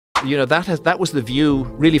You know, that was the view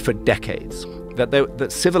really for decades,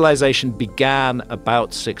 that civilization began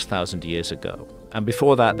about 6,000 years ago. And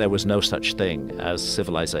before that, there was no such thing as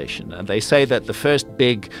civilization. And they say that the first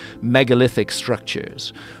big megalithic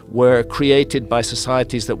structures were created by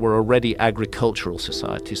societies that were already agricultural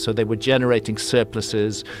societies. So they were generating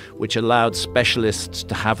surpluses, which allowed specialists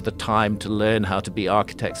to have the time to learn how to be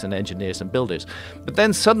architects and engineers and builders. But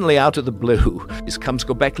then suddenly, out of the blue, comes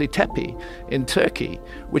Göbekli Tepe in Turkey,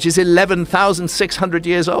 which is 11,600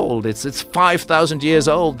 years old. It's 5,000 years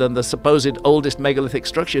old than the supposed oldest megalithic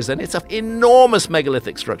structures. And it's an enormous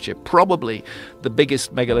megalithic structure, probably the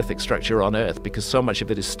biggest megalithic structure on Earth, because so much of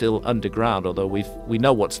it is still underground, although we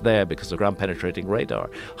know what's there because of ground-penetrating radar.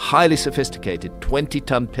 Highly sophisticated,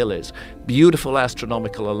 20-ton pillars, beautiful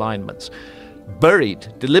astronomical alignments, buried,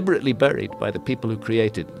 deliberately buried by the people who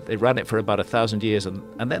created it. They ran it for about 1,000 years,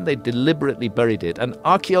 and then they deliberately buried it. And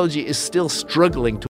archaeology is still struggling to